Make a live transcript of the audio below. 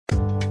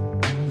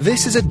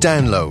This is a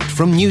download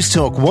from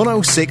Newstalk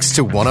 106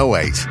 to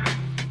 108.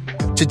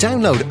 To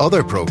download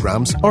other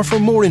programmes or for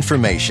more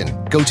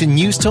information, go to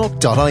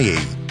newstalk.ie.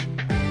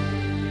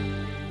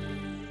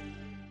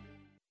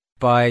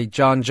 By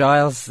John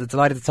Giles.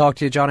 Delighted to talk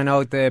to you, John. I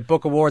know the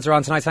Book Awards are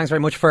on tonight. Thanks very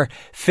much for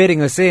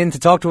fitting us in to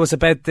talk to us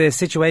about the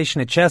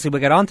situation at Chelsea. We'll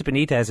get on to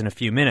Benitez in a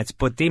few minutes,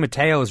 but Di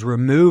Matteo's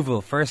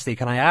removal, firstly,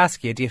 can I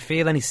ask you, do you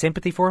feel any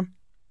sympathy for him?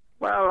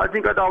 Well, I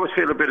think I'd always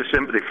feel a bit of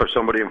sympathy for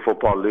somebody in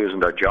football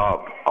losing their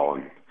job,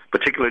 Owen.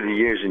 Particularly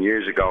years and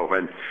years ago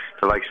when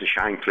the likes of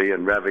Shankly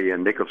and Revy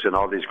and Nicholson,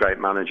 all these great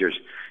managers,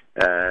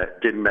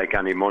 didn't make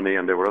any money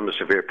and they were under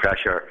severe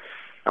pressure.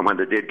 And when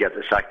they did get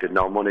the sack, did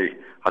no money.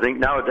 I think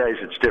nowadays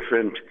it's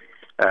different.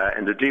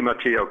 In the Di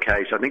Matteo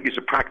case, I think he's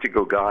a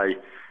practical guy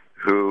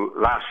who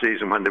last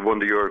season when they won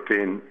the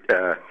European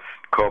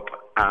Cup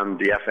and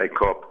the FA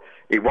Cup,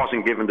 he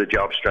wasn't given the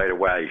job straight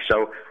away.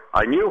 So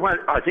I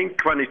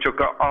think when he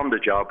took on the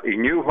job, he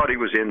knew what he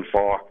was in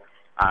for.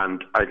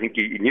 And I think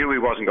he knew he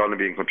wasn't going to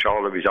be in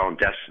control of his own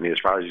destiny as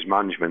far as his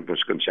management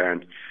was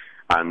concerned.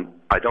 And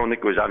I don't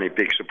think it was any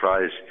big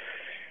surprise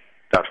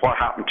that what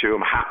happened to him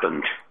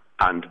happened.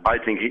 And I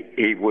think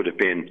he would have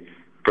been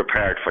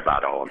prepared for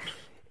that, Owen.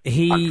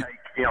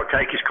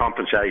 Take his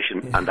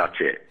compensation and that's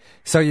it.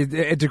 So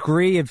a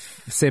degree of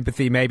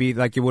sympathy, maybe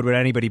like you would with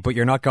anybody, but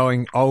you're not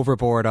going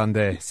overboard on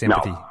the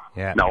sympathy.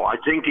 No, I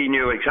think he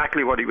knew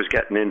exactly what he was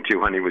getting into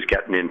when he was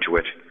getting into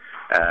it.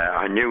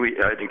 I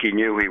think he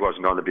knew he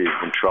wasn't going to be in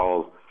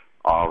control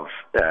of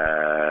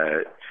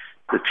the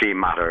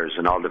team matters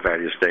and all the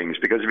various things.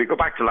 Because if you go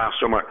back to last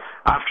summer,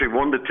 after he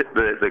won the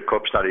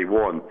cups that he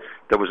won,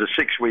 there was a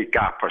 6-week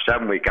gap or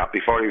 7-week gap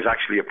before he was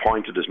actually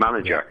appointed as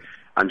manager. Yeah.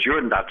 And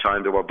during that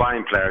time, they were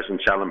buying players and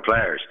selling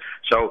players.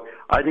 So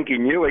I think he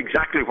knew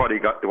exactly what he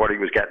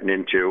was getting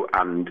into,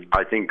 and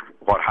I think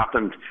what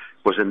happened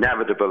was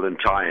inevitable in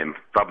time,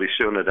 probably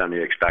sooner than he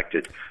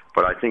expected.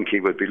 But I think he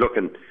would be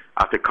looking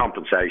at the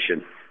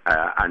compensation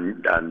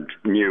and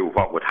knew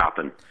what would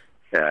happen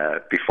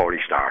before he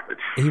started.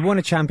 He won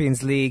a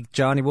Champions League,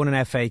 John. He won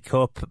an FA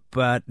Cup,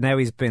 but now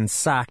he's been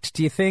sacked.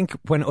 Do you think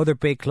when other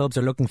big clubs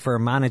are looking for a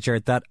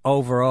manager that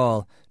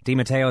overall Di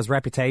Matteo's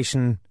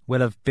reputation will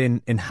have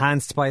been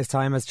enhanced by his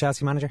time as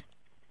Chelsea manager?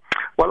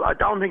 Well, I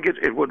don't think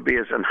it would be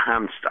as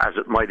enhanced as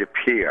it might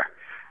appear.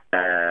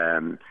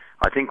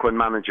 I think when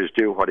managers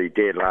do what he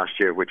did last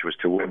year, which was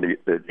to win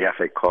the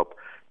FA Cup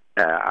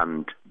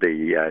and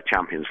the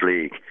Champions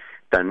League,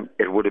 then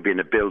it would have been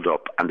a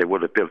build-up, and they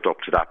would have built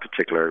up to that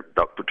particular,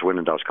 to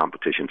winning those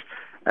competitions.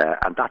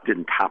 And that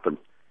didn't happen,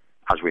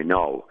 as we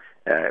know.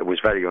 It was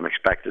very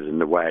unexpected in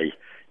the way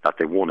that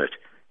they won it.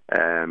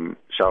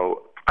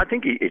 So I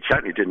think it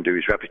certainly didn't do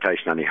his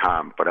reputation any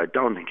harm, but I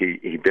don't think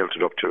he built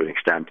it up to an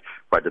extent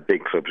where the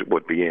big clubs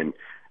would be in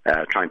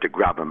trying to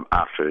grab him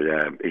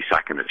after his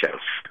sacking at Chelsea.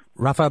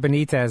 Rafa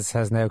Benitez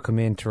has now come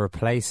in to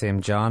replace him,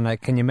 John.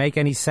 Can you make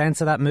any sense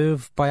of that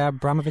move by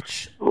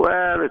Abramovich?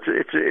 Well,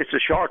 it's a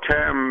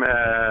short-term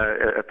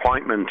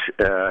appointment.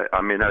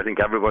 I think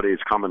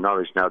it's common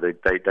knowledge now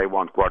they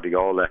want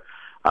Guardiola,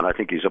 and I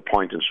think he's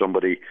appointing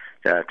somebody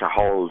to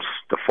hold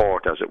the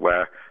fort, as it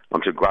were,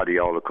 until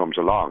Guardiola comes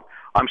along.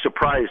 I'm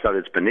surprised that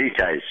it's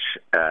Benitez,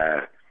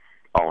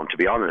 Owen, to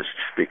be honest,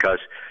 because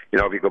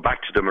if you go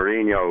back to the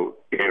Mourinho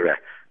era,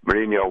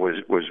 Mourinho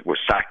was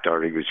sacked,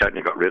 or he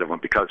certainly got rid of him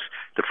because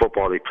the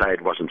football he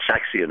played wasn't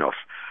sexy enough.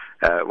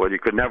 Well, you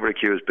could never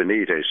accuse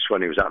Benitez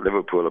when he was at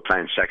Liverpool of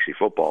playing sexy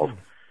football.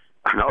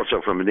 And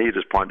also from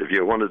Benitez's point of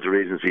view, one of the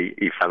reasons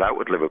he fell out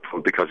with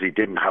Liverpool because he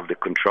didn't have the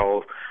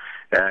control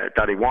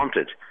that he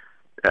wanted.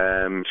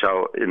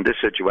 So in this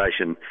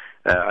situation,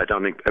 I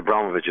don't think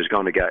Abramovich is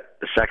going to get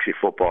the sexy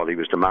football he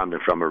was demanding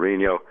from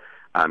Mourinho,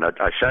 and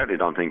I certainly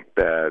don't think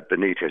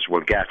Benitez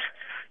will get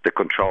the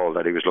control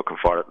that he was looking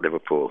for at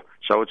Liverpool.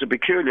 So it's a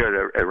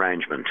peculiar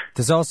arrangement.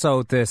 There's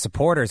also the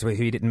supporters, who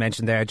you didn't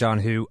mention there, John,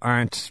 who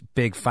aren't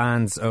big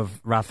fans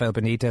of Rafael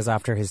Benitez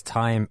after his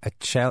time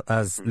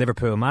as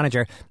Liverpool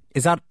manager.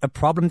 Is that a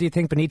problem, do you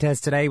think?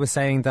 Benitez today was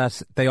saying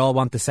that they all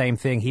want the same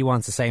thing. He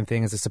wants the same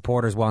thing as the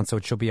supporters want, so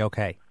it should be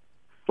okay.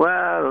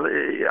 Well,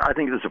 I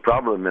think there's a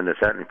problem, and there's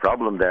certainly a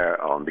problem there,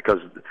 because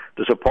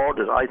the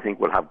supporters, I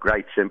think, will have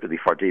great sympathy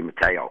for Di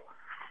Matteo.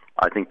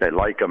 I think they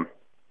like him,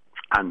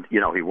 and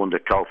he won the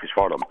trophies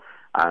for them,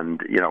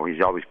 and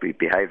he's always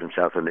behaved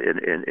himself in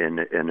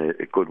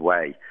a good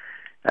way.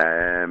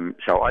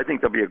 So I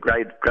think there'll be a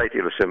great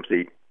deal of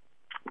sympathy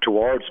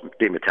towards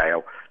Di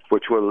Matteo,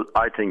 which will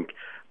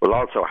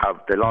also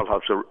have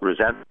some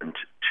resentment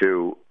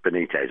to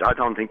Benitez. I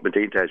don't think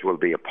Benitez will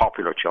be a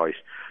popular choice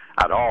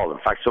at all. In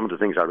fact, some of the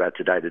things I read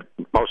today, that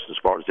most of the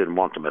supporters didn't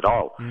want him at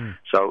all.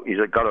 So he's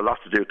got a lot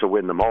to do to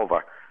win them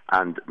over.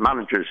 And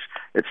managers,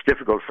 it's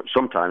difficult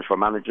sometimes for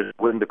managers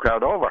to win the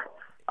crowd over,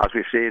 as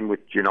we've seen with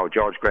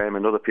George Graham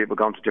and other people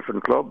going to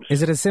different clubs.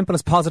 Is it as simple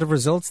as positive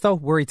results, though?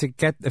 Worry to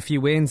get a few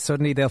wins,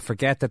 suddenly they'll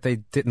forget that they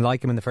didn't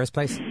like him in the first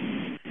place?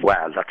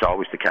 Well, that's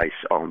always the case,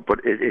 but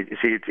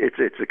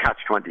it's a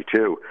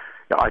catch-22.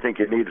 I think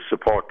you need the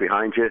support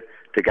behind you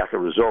to get the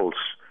results.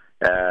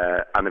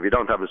 and if you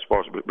don't have the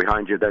support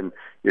behind you, then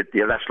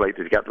you're less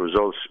likely to get the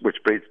results, which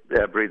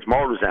breeds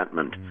more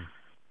resentment.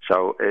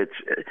 So it's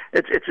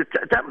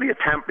definitely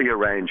a temporary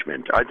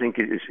arrangement. I think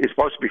it's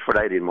supposed to be for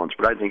 18 months,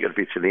 but I think it'll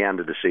be to the end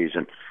of the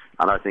season.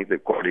 And I think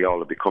that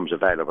Guardiola becomes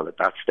available at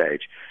that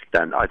stage.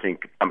 Then I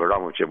think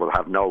Abramovich will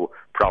have no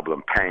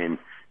problem paying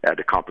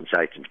the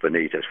compensation to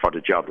Benitez for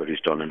the job that he's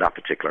done in that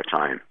particular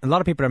time. A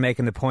lot of people are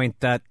making the point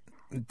that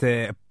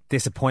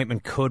this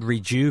appointment could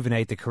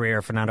rejuvenate the career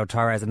of Fernando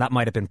Torres, and that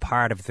might have been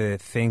part of the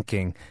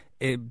thinking.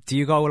 Do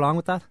you go along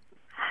with that?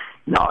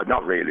 No,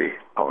 not really.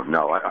 Oh,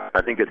 no.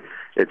 I think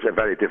it's a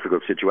very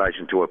difficult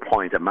situation to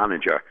appoint a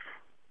manager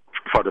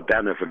for the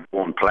benefit of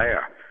one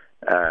player.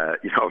 A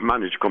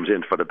manager comes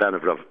in for the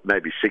benefit of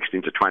maybe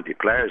 16 to 20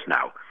 players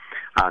now.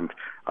 And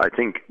I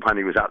think when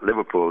he was at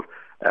Liverpool,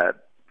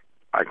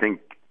 I think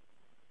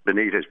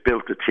Benitez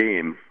built a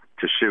team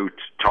to suit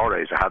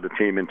Torres. I had the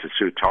team in to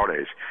suit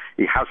Torres.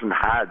 He hasn't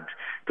had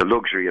the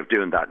luxury of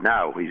doing that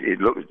now.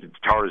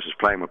 Torres is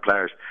playing with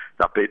players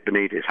that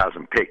Benitez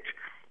hasn't picked.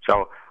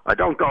 So I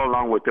don't go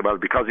along with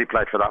because he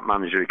played for that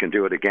manager, he can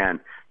do it again.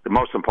 The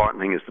most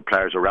important thing is the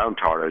players around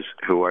Torres,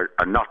 who are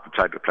not the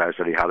type of players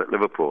that he had at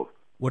Liverpool.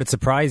 Would it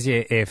surprise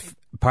you if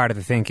part of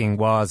the thinking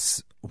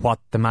was what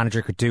the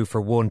manager could do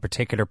for one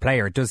particular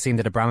player? It does seem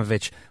that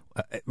Abramovich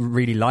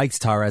really likes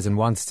Torres and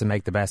wants to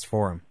make the best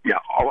for him. Yeah,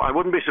 I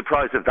wouldn't be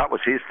surprised if that was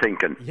his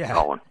thinking,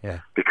 Owen,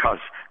 because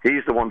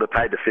he's the one that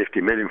paid the 50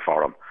 million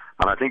for him.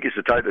 And I think he's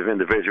the type of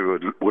individual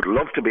who would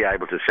love to be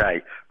able to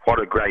say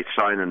what a great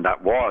signing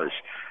that was.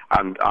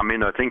 And I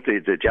mean, I think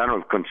the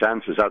general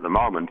consensus at the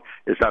moment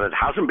is that it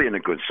hasn't been a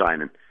good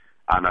signing.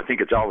 And I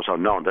think it's also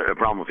known that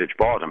Abramovich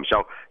bought him.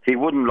 So he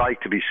wouldn't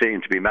like to be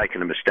seen to be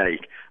making a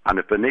mistake. And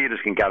if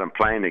Benitez can get him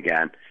playing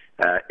again,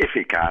 if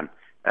he can,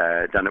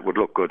 then it would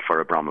look good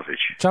for Abramovich.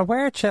 John,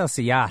 where are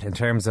Chelsea at in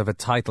terms of a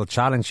title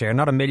challenge here?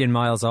 Not a million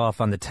miles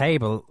off on the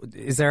table.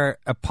 Is there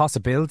a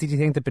possibility, do you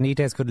think, that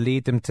Benitez could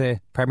lead them to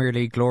Premier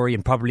League glory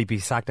and probably be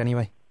sacked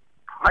anyway?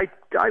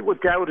 I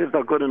would doubt if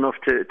they're good enough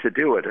to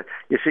do it.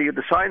 You see,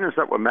 the signings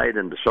that were made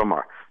in the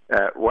summer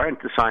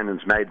weren't the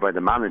signings made by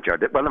the manager.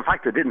 Well, in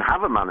fact, they didn't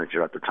have a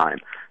manager at the time.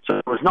 So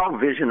there was no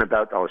vision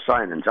about those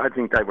signings. I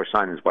think they were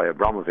signings by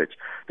Abramovich.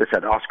 They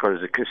said Oscar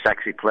is a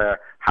sexy player,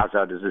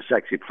 Hazard is a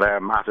sexy player,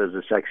 Mata is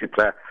a sexy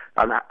player.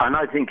 And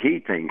I think he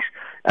thinks,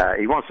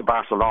 he wants to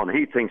Barcelona,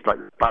 he thinks like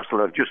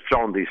Barcelona have just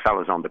thrown these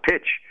fellas on the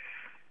pitch.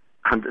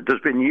 And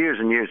there's been years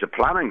and years of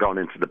planning going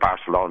into the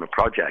Barcelona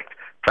project.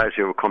 Players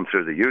who have come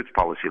through the youth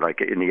policy like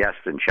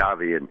Iniesta and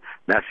Xavi and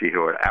Messi,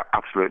 who are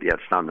absolutely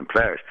outstanding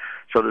players.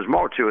 So there's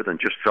more to it than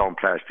just throwing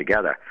players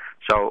together.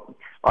 So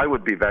I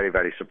would be very,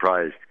 very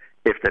surprised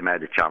if they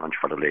made a challenge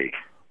for the league.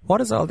 What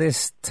does all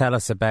this tell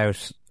us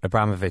about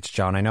Abramovich,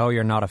 John? I know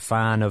you're not a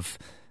fan of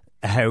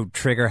how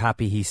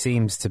trigger-happy he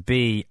seems to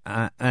be.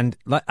 And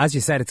as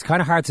you said, it's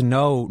kind of hard to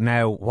know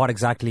now what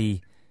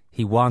exactly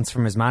he wants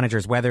from his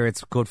managers, whether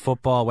it's good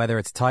football, whether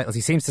it's titles.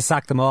 He seems to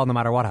sack them all no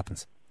matter what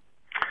happens.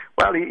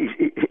 Well, he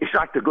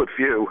sacked a good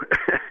few.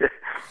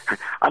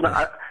 And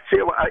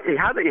he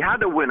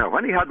had a winner.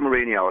 When he had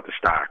Mourinho at the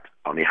start,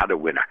 and he had a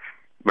winner.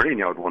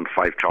 Mourinho had won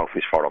 5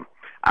 trophies for him.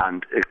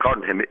 And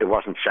according to him, it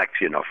wasn't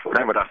sexy enough.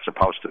 Whatever that's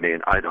supposed to mean,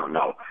 I don't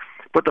know.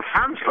 But the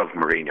fans loved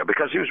Mourinho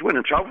because he was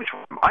winning trophies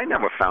for them. I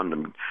never found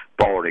him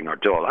boring or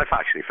dull. I've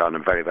actually found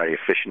him very, very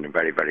efficient and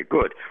very, very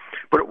good.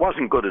 But it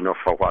wasn't good enough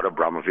for what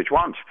Abramovich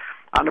wants.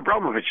 And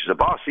Abramovich is a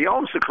boss. He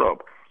owns the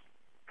club.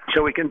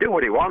 So he can do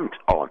what he wants,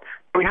 Owen.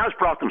 He has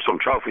brought them some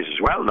trophies as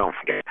well, don't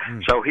forget.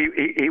 So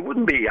he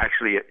wouldn't be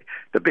actually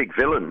the big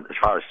villain as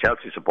far as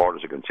Chelsea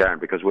supporters are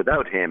concerned, because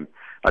without him,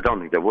 I don't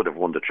think they would have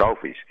won the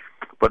trophies.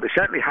 But they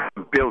certainly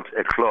haven't built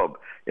a club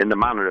in the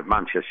manner of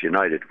Manchester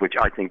United, which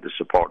I think the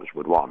supporters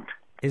would want.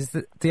 Is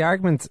the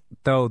argument,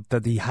 though,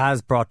 that he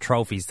has brought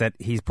trophies, that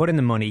he's put in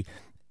the money,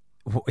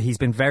 he's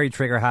been very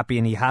trigger happy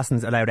and he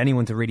hasn't allowed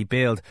anyone to really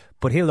build,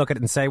 but he'll look at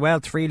it and say, well,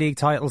 3 league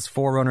titles,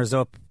 4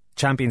 runners-up,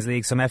 Champions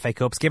League, some FA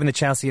Cups. Given that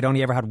Chelsea had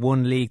only ever had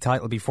 1 league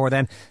title before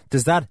then,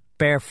 does that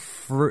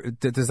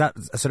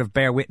sort of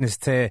bear witness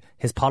to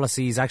his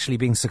policies actually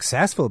being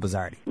successful,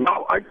 bizarrely?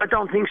 No, I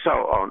don't think so,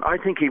 Owen. I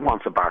think he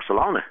wants a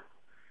Barcelona.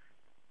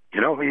 You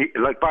know,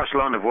 like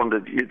Barcelona have won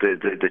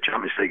the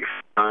Champions League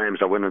times,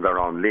 they're winning their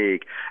own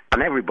league,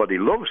 and everybody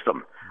loves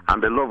them,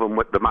 and they love them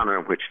with the manner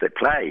in which they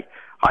play.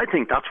 I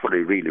think that's what he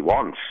really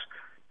wants.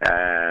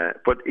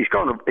 But he's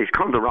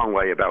come the wrong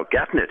way about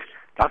getting it.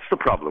 That's the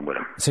problem with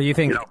him. So you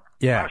think,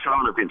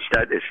 Barcelona have been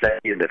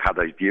steady and they've had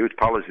a youth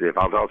policy. They've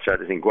had all said,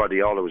 I think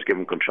Guardiola was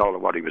given control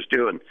of what he was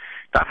doing.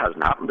 That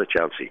hasn't happened to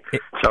Chelsea.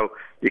 So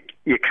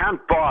you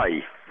can't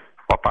buy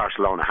what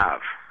Barcelona have.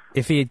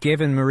 If he had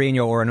given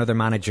Mourinho or another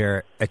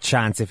manager a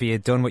chance, if he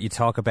had done what you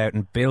talk about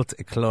and built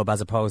a club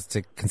as opposed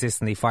to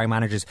consistently firing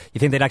managers, you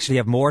think they'd actually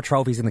have more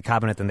trophies in the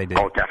cabinet than they do?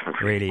 Oh,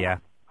 definitely. Really, yeah.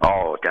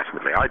 Oh,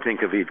 definitely. I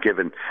think if he'd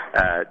given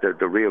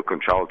the real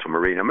control to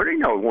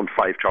Mourinho won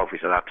 5 trophies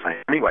at that time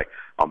anyway.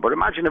 But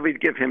imagine if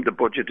he'd give him the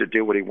budget to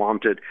do what he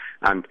wanted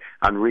and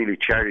really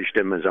cherished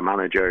him as a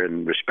manager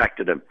and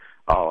respected him.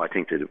 I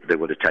think they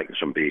would have taken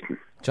some beating.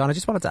 John, I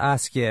just wanted to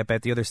ask you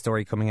about the other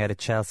story coming out of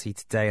Chelsea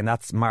today, and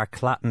that's Mark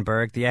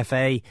Clattenburg. The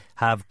FA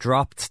have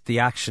dropped the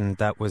action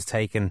that was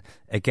taken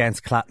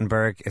against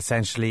Clattenburg,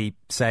 essentially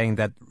saying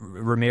that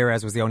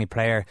Ramirez was the only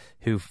player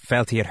who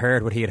felt he had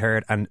heard what he had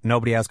heard and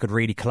nobody else could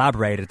really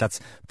collaborate it.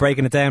 That's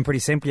breaking it down pretty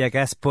simply, I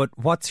guess. But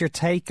what's your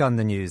take on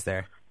the news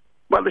there?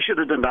 Well, they should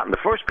have done that in the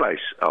first place,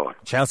 Owen.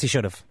 Chelsea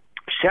should have.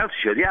 Chelsea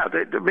should, yeah.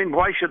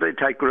 Why should they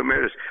take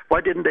Ramirez?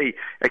 Why didn't they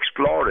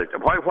explore it?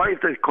 Why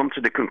have they come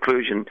to the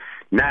conclusion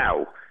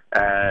now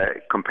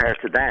compared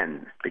to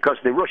then? Because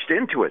they rushed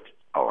into it,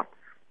 Owen.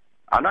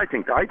 And I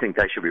think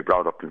they should be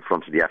brought up in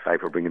front of the FA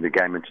for bringing the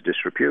game into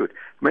disrepute.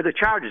 I mean, the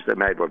charges they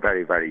made were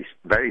very, very,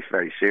 very,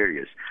 very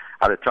serious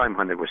at a time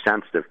when they were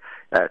sensitive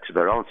to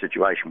their own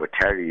situation with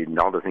Terry and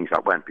all the things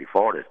that went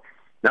before it.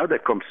 Now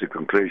they've come to the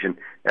conclusion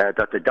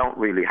that they don't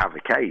really have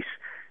a case.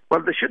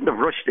 Well, they shouldn't have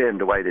rushed in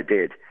the way they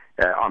did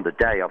on the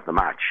day of the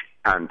match.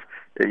 And,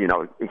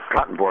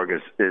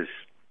 Clattenburg is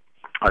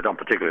I don't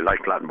particularly like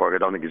Clattenburg. I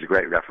don't think he's a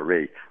great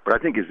referee. But I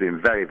think he's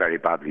been very, very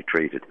badly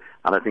treated.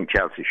 And I think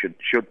Chelsea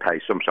should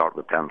pay some sort of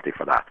a penalty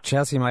for that.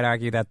 Chelsea might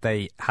argue that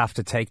they have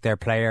to take their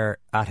player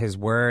at his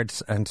word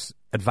and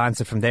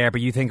advance it from there.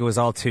 But you think it was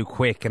all too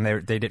quick and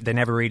they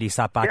never really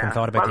sat back and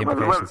thought about the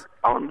implications?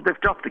 They've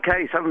dropped the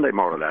case, haven't they,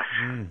 more or less?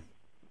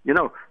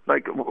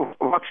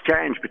 What's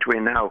changed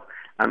between now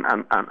and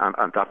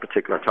that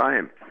particular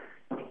time?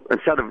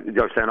 Instead of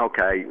saying,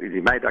 okay,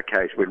 you made that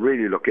case, we'll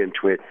really look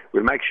into it,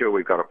 we'll make sure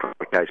we've got a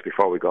proper case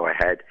before we go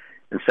ahead,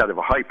 instead of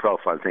a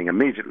high-profile thing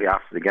immediately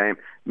after the game,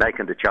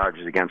 making the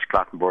charges against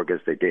Clattenburg as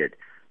they did.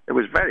 It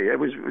was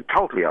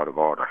totally out of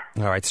order.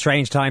 All right,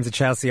 strange times at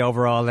Chelsea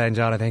overall then,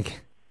 John, I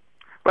think.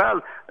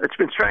 Well, it's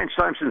been strange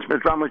times since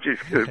Abramovich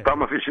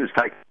has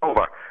taken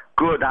over.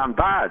 Good and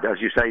bad,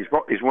 as you say.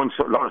 He's won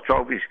a lot of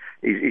trophies.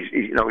 He's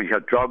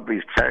had Drogba,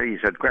 he's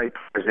had great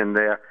players in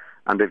there,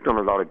 and they've done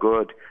a lot of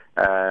good.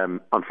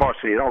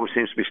 Unfortunately, it always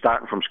seems to be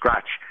starting from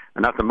scratch,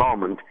 and at the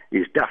moment,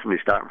 he's definitely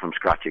starting from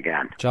scratch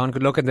again. John,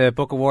 good luck in the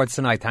Book Awards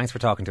tonight. Thanks for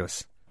talking to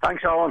us.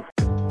 Thanks, Owen.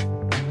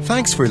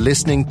 Thanks for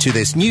listening to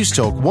this News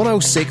Talk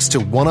 106 to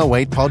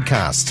 108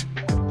 podcast.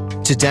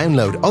 To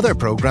download other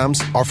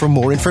programmes or for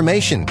more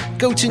information,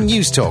 go to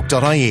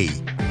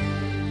newstalk.ie.